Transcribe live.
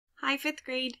Hi, 5th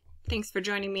grade. Thanks for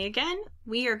joining me again.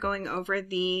 We are going over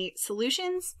the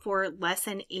solutions for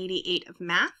lesson 88 of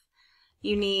math.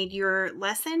 You need your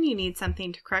lesson, you need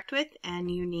something to correct with, and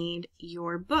you need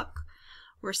your book.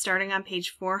 We're starting on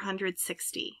page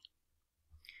 460.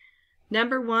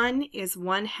 Number 1 is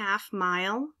 1/2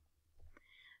 mile.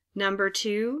 Number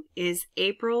 2 is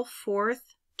April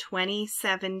 4th,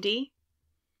 2070.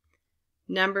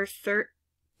 Number 3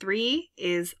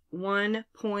 is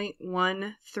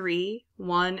 1.13,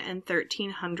 1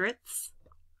 1300ths.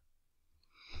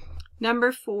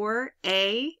 Number 4,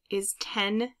 A is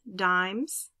 10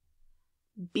 dimes.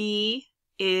 B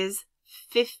is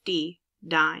 50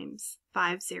 dimes,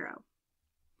 50.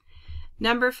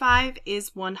 Number 5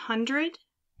 is 100.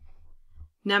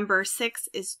 Number 6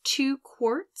 is 2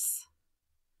 quarts.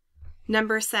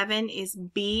 Number 7 is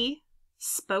B,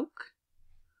 spoke.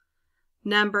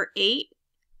 Number 8,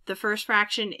 the first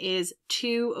fraction is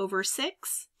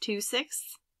 2/6,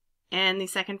 2/6, and the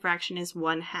second fraction is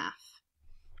 1/2.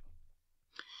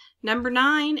 Number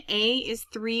 9, A is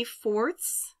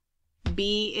 3/4,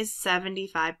 B is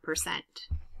 75%.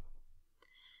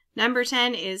 Number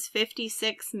 10 is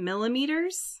 56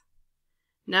 millimeters.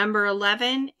 Number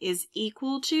 11 is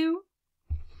equal to.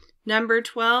 Number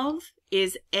 12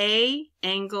 is A,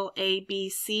 angle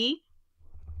ABC.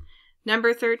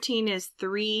 Number 13 is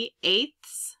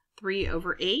 3/8,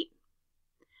 3/8.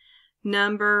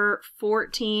 Number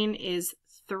 14 is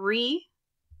 3.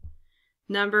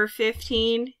 Number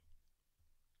 15,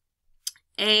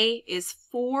 A is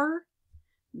 4,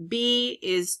 B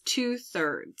is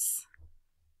 2/3.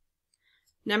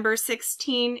 Number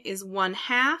 16 is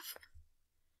 1/2.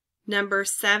 Number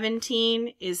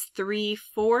 17 is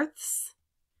 3/4.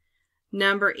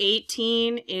 Number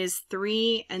 18 is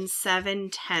 3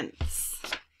 7/10.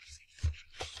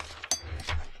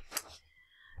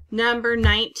 Number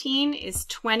 19 is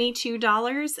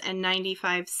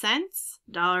 $22.95,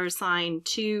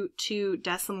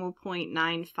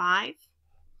 $22.95.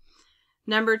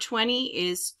 Number 20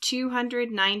 is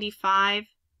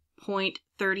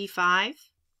 295.35,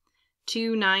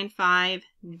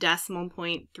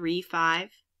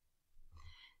 295.35.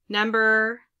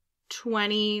 Number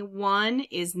 21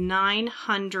 is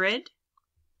 900.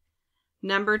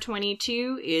 Number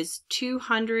 22 is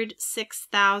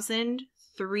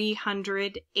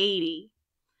 206,380.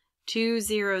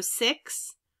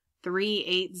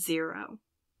 206,380.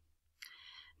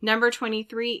 Number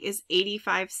 23 is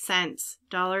 85 cents,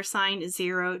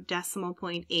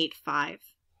 $0.85.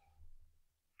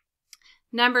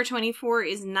 Number 24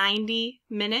 is 90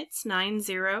 minutes,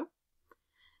 90.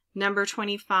 Number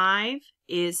 25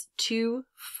 is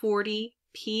 2:40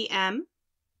 p.m.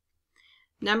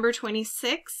 Number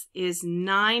 26 is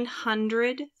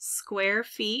 900 square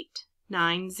feet,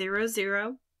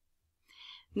 900.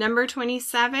 Number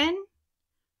 27,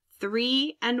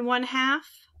 3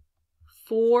 1/2,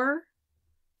 4,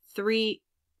 3,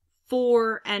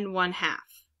 4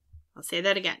 1/2. I'll say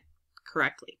that again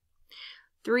correctly.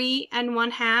 3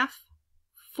 1/2,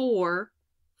 4,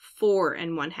 4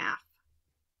 1/2.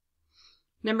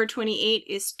 Number 28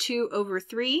 is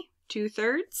 2/3,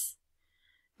 2/3.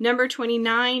 Number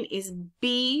 29 is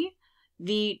B.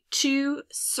 The two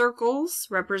circles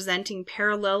representing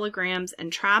parallelograms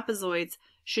and trapezoids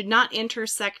should not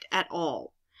intersect at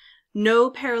all. No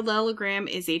parallelogram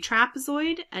is a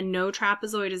trapezoid, and no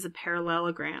trapezoid is a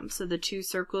parallelogram, so the two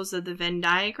circles of the Venn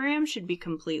diagram should be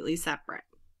completely separate.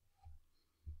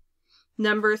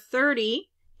 Number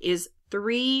 30 is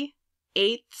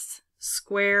 3/8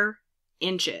 square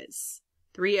inches.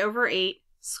 3/8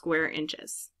 square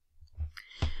inches.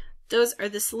 Those are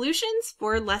the solutions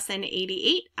for lesson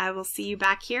 88. I will see you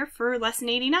back here for lesson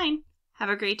 89. Have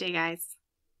a great day, guys.